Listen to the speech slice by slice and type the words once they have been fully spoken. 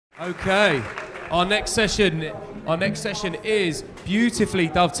Okay, our next session is beautifully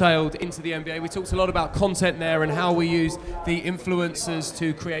dovetailed into the NBA. We talked a lot about content there and how we use the influencers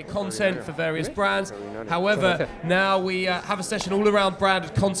to create content for various brands. However, now we have a session all around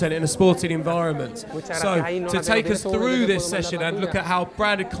branded content in a sporting environment. So to take us through this session and look at how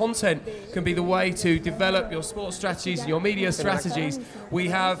branded content can be the way to develop your sports strategies and your media strategies, we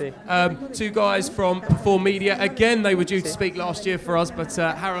have two guys from Perform Media. Again, they were due to speak last year for us, but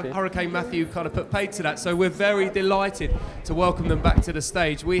Hurricane Matthew kind of put paid to that. So we're very delighted to welcome them back to the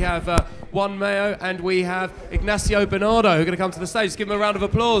stage. We have Juan, Maio, and we have Ignacio, Bernardo, who are going to come to the stage. Give them a round of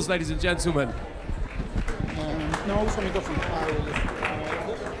applause, ladies and gentlemen.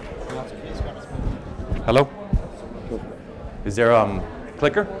 Hello? Is there a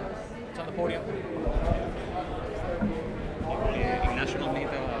clicker? It's on the podium. Ignacio no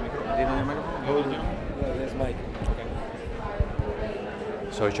necesita micrófono. There's mic.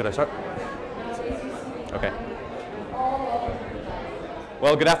 So should I start? Okay.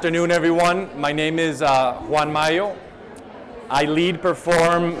 Well, good afternoon, everyone. My name is Juan Maio. I lead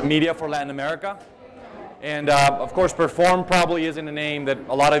Perform Media for Latin America. And of course, Perform probably isn't a name that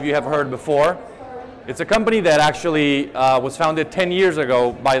a lot of you have heard before. It's a company that actually was founded 10 years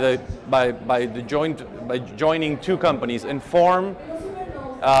ago by joining two companies, Inform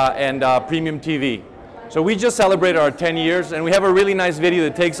and Premium TV. So we just celebrated our 10 years, and we have a really nice video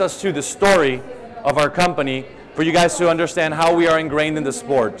that takes us to the story of our company for you guys to understand how we are ingrained in the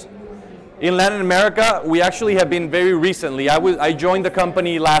sport. In Latin America, we actually have been very recently. I joined the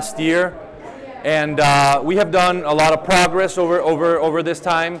company last year, and we have done a lot of progress over this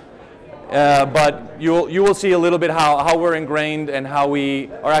time. But you will see a little bit how we're ingrained and how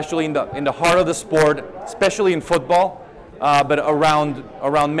we are actually in the heart of the sport, especially in football, but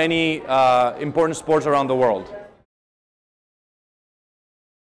around many important sports around the world.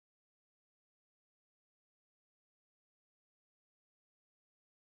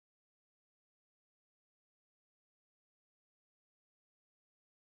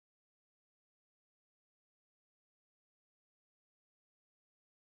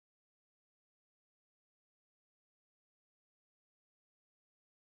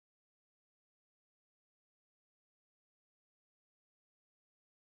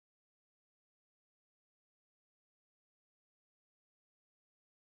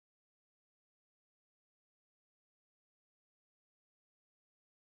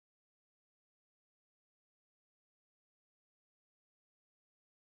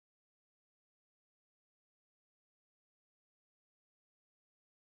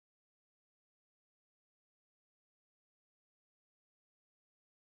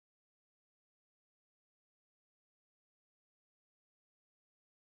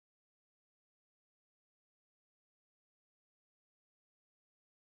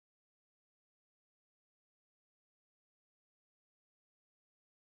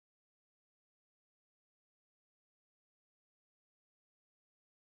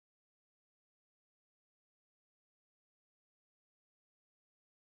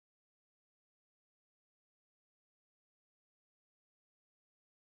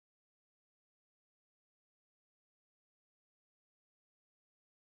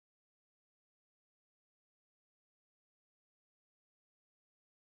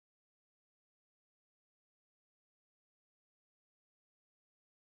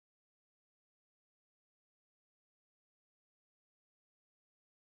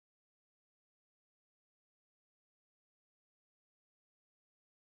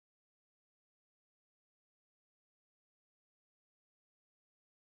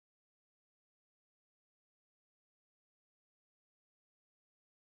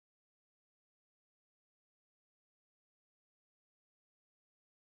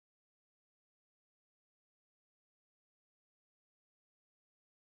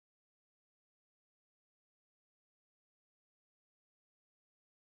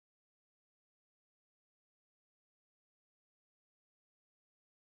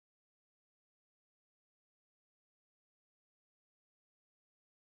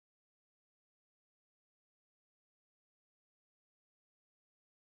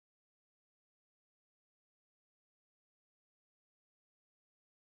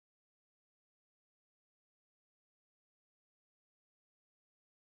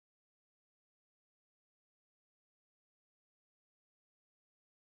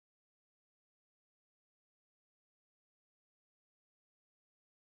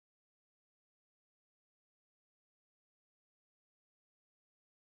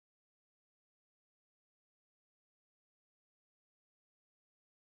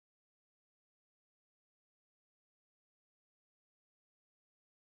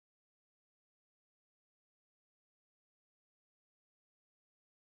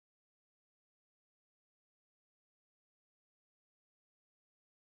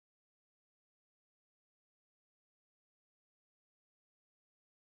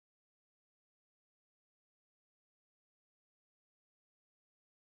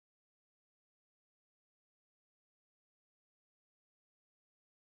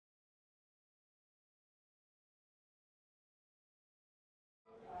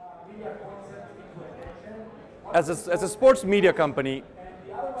 as a sports media company,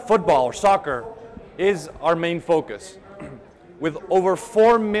 football or soccer is our main focus. With over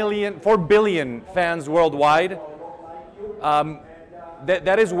 4 billion fans worldwide,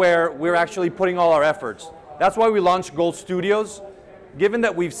 that is where we're actually putting all our efforts. That's why we launched Gold Studios, given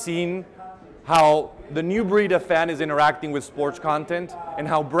that we've seen how the new breed of fan is interacting with sports content and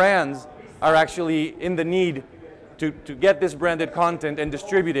how brands are actually in the need to get this branded content and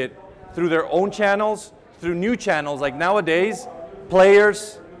distribute it through their own channels, through new channels. Like nowadays,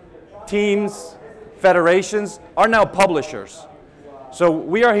 players, teams, federations are now publishers. So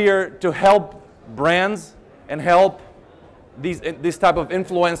we are here to help brands and help this type of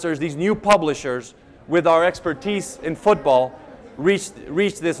influencers, these new publishers, with our expertise in football, reach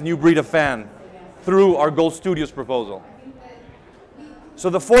this new breed of fan through our Gold Studios proposal. So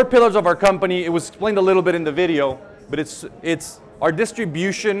the 4 pillars of our company, it was explained a little bit in the video, but it's our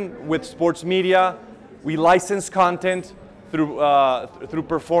distribution with sports media. We license content through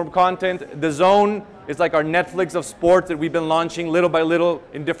Perform content. The Zone is like our Netflix of sports that we've been launching little by little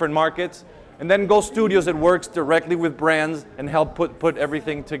in different markets. And then Gold Studios, it works directly with brands and help put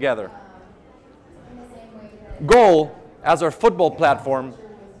everything together. Goal, as our football platform,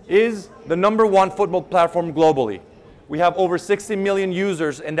 is the #1 football platform globally. We have over 60 million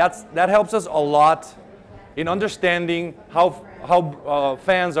users, and that helps us a lot in understanding how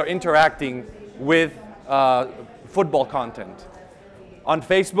fans are interacting with football content. On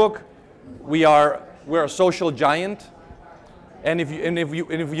Facebook, we're a social giant, and if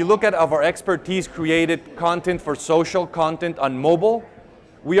you look at our expertise created content for social content on mobile,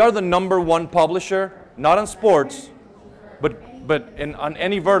 we are the #1 publisher, not on sports, but on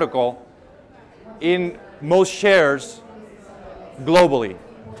any vertical, in most shares globally.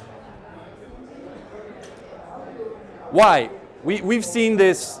 Why? We've seen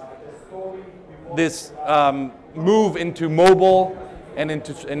this move into mobile and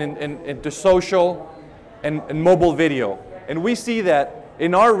into social and mobile video. And we see that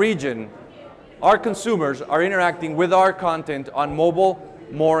in our region, our consumers are interacting with our content on mobile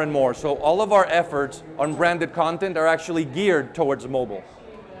more and more. So all of our efforts on branded content are actually geared towards mobile.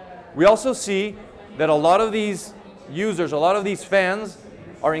 We also see that a lot of these users, a lot of these fans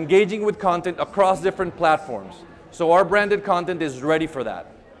are engaging with content across different platforms. So our branded content is ready for that.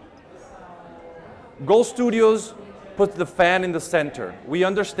 Gold Studios puts the fan in the center. We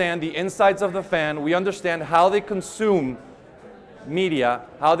understand the insights of the fan. We understand how they consume media,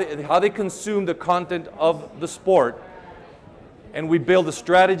 how they consume the content of the sport. And we build a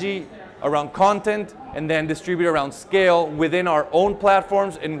strategy around content and then distribute around scale within our own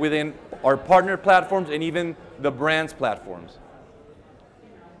platforms and within our partner platforms and even the brand's platforms.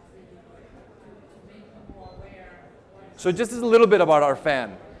 So just a little bit about our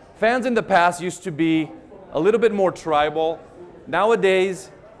fan. Fans in the past used to be a little bit more tribal. Nowadays,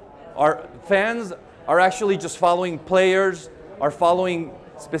 our fans are actually just following players, are following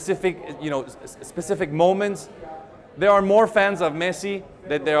specific moments. There are more fans of Messi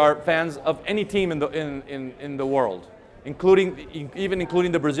than there are fans of any team in the world, including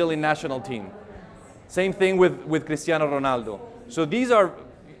the Brazilian national team. Same thing with Cristiano Ronaldo. So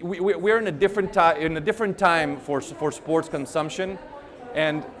we're in a different time for sports consumption,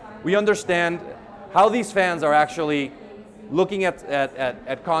 and we understand how these fans are actually looking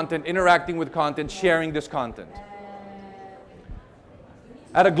at content, interacting with content, sharing this content.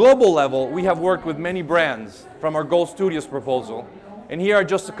 At a global level, we have worked with many brands from our Gold Studios proposal, and here are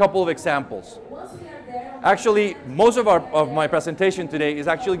just a couple of examples. Actually, most of my presentation today is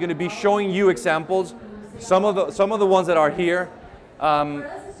actually going to be showing you examples, some of the ones that are here,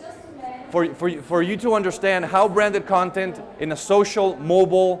 for you to understand how branded content in a social,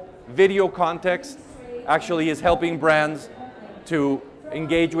 mobile, video context actually is helping brands to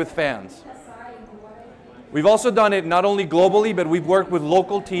engage with fans. We've also done it not only globally, but we've worked with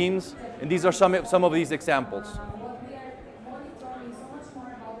local teams, and these are some of these examples.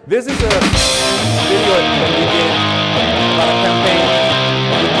 This is a video that we did about a campaign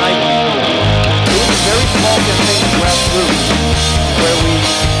with Nike. It was a very small campaign, grassroots, where we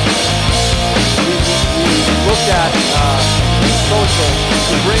looked at social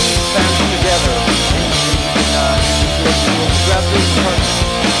to bring fans together in grassroots partners.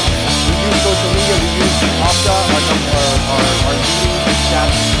 We use social media, we use Opta, our leading chat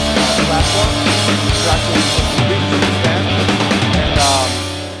platform, to actually reach these fans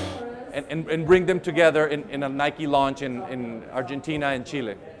and bring them together in a Nike launch in Argentina and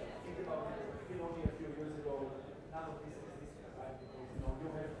Chile.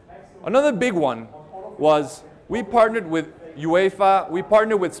 Another big one was we partnered with UEFA, we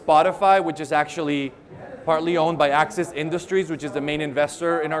partnered with Spotify, which is actually partly owned by Axis Industries, which is the main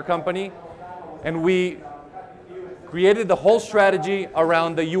investor in our company. And we created the whole strategy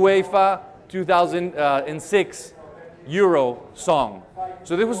around the UEFA 2006 Euro song.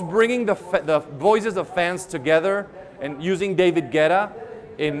 So this was bringing the voices of fans together and using David Guetta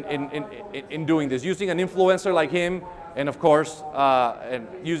in doing this, using an influencer like him, and of course, and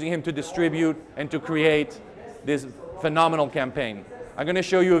using him to distribute and to create this phenomenal campaign. I'm going to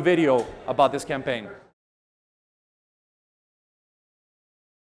show you a video about this campaign.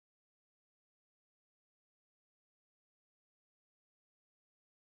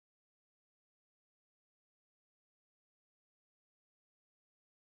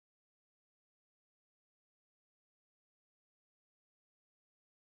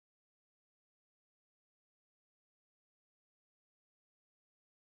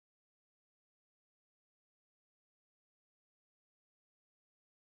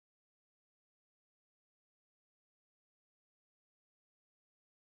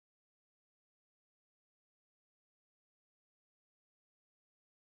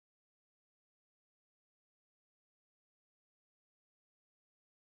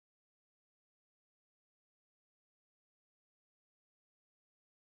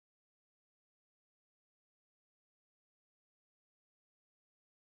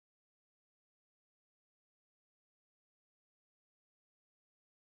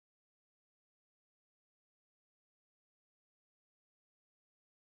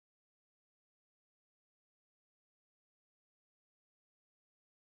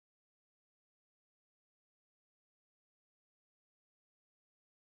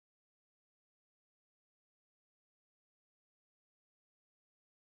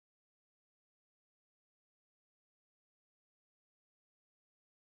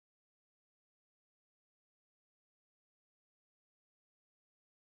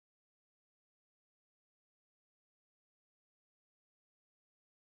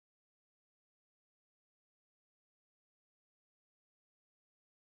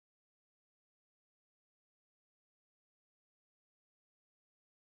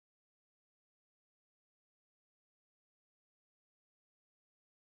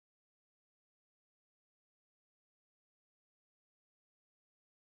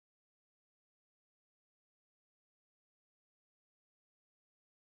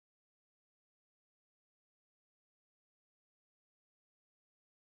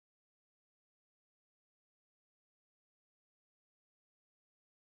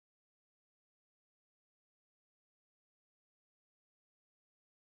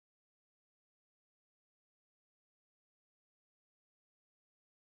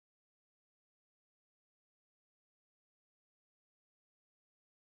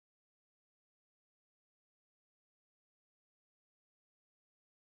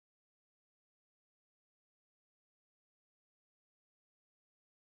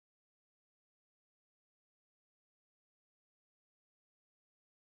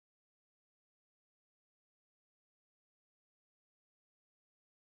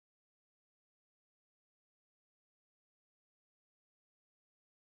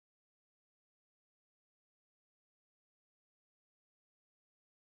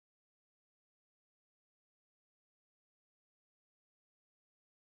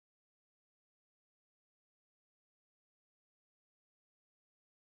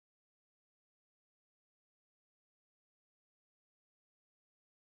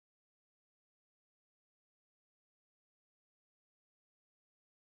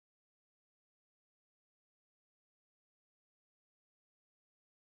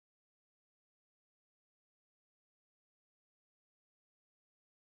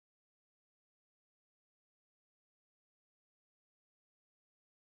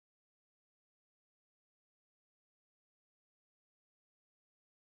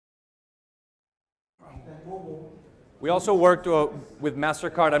 We also worked with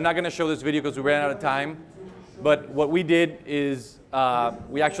MasterCard. I'm not going to show this video because we ran out of time. But what we did is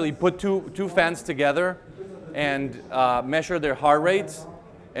we actually put two fans together and measured their heart rates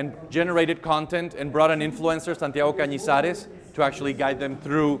and generated content and brought an influencer, Santiago Cañizares, to actually guide them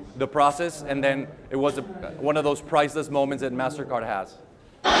through the process. And then it was one of those priceless moments that MasterCard has.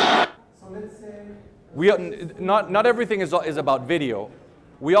 Not everything is about video.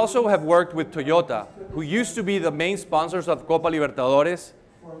 We also have worked with Toyota, who used to be the main sponsors of Copa Libertadores,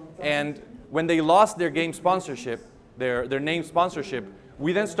 and when they lost their game sponsorship, their name sponsorship,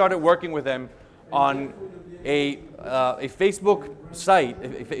 we then started working with them on a Facebook site,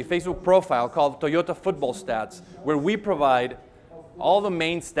 a Facebook profile called Toyota Football Stats, where we provide all the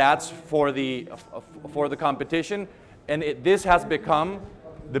main stats for the competition, and this has become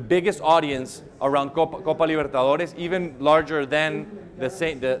the biggest audience around Copa Libertadores, even larger than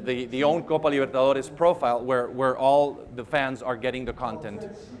the own Copa Libertadores profile, where all the fans are getting the content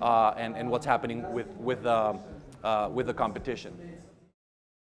and what's happening with the competition.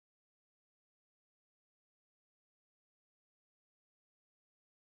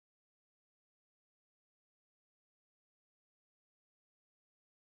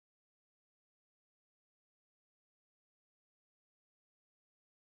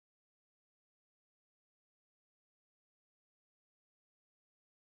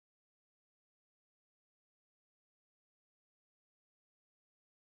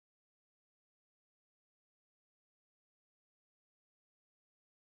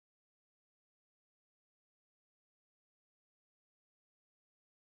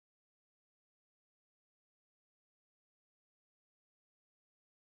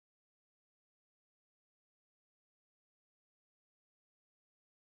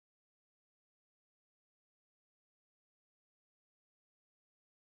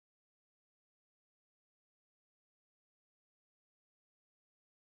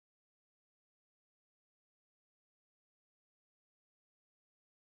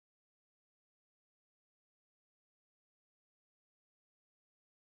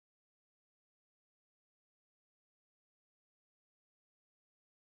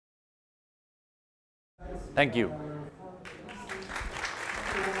 Thank you.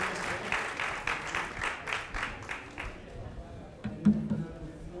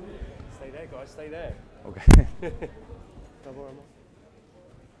 Stay there, guys, stay there. Okay.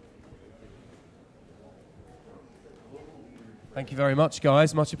 Thank you very much,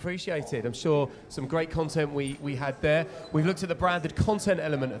 guys. Much appreciated. I'm sure some great content we had there. We've looked at the branded content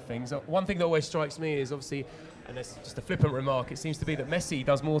element of things. One thing that always strikes me is obviously, and it's just a flippant remark, it seems to be that Messi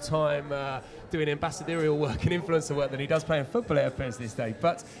does more time doing ambassadorial work and influencer work than he does playing football, it appears this day.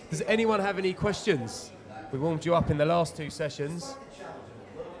 But does anyone have any questions? We warmed you up in the last two sessions.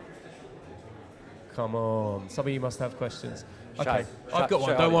 Come on, some of you must have questions. Okay, I've got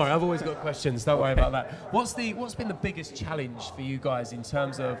one. Don't worry, I've always got questions. Don't worry about that. What's been the biggest challenge for you guys in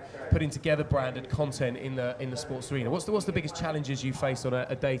terms of putting together branded content in the sports arena? What's the biggest challenges you face on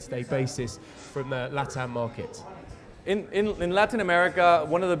a day-to-day basis from the Latam market? In Latin America,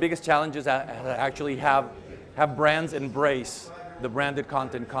 one of the biggest challenges actually have brands embrace the branded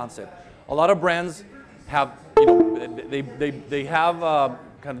content concept. A lot of brands have, they have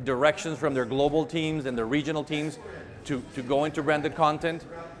kind of directions from their global teams and their regional teams to go into branded content,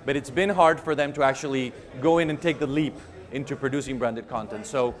 but it's been hard for them to actually go in and take the leap into producing branded content.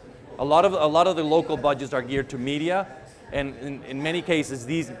 So a lot of the local budgets are geared to media, and in many cases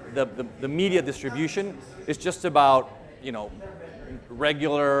the media distribution is just about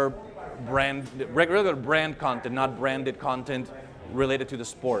regular brand content, not branded content related to the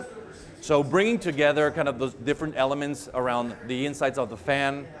sport. So bringing together kind of those different elements around the insights of the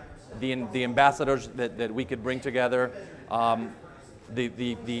fan, the ambassadors that we could bring together, the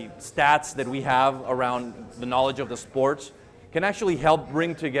stats that we have around the knowledge of the sports can actually help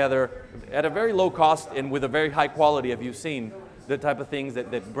bring together at a very low cost and with a very high quality, if you've seen, the type of things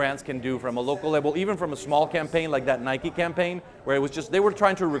that brands can do from a local level, even from a small campaign like that Nike campaign, where it was just, they were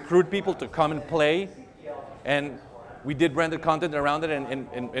trying to recruit people to come and play, and we did branded content around it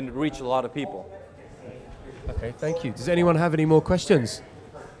and reached a lot of people. Okay, thank you. Does anyone have any more questions?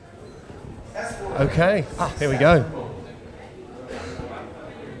 Okay, here we go.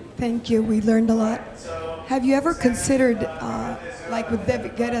 Thank you, we learned a lot. Have you ever considered, like with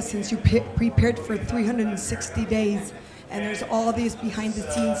David Guetta, since you prepared for 360 days, and there's all these behind the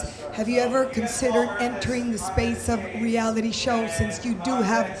scenes, have you ever considered entering the space of reality shows, since you do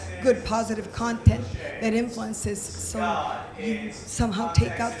have good positive content that influences, so you somehow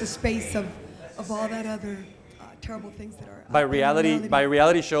take out the space of all that other terrible things that are by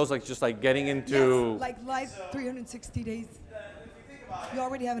reality shows, like just like getting into, yes, like live 360 days. You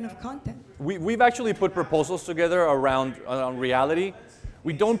already have enough content. We've actually put proposals together around reality.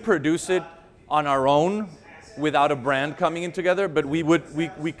 We don't produce it on our own without a brand coming in together, but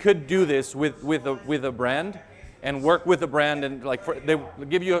we could do this with a brand and work with a brand, and like they'll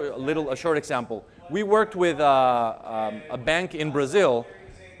give you a short example. We worked with a bank in Brazil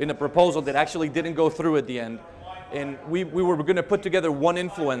in a proposal that actually didn't go through at the end. And we were going to put together one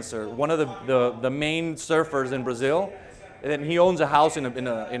influencer, one of the main surfers in Brazil, and he owns a house in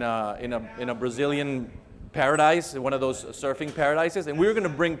a Brazilian paradise, one of those surfing paradises, and we were going to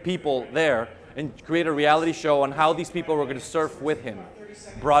bring people there and create a reality show on how these people were going to surf with him,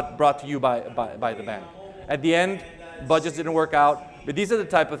 brought to you by the bank. At the end, budgets didn't work out, but these are the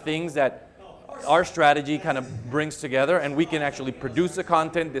type of things that our strategy kind of brings together, and we can actually produce the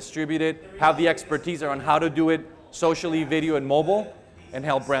content, distribute it, have the expertise on how to do it socially, video, and mobile, and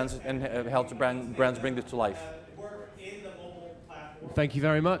help brands bring this to life. Thank you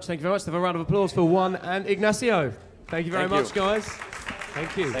very much. Thank you very much. Have a round of applause for Juan and Ignacio. Thank you very much, guys.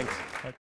 Thank you. Thanks.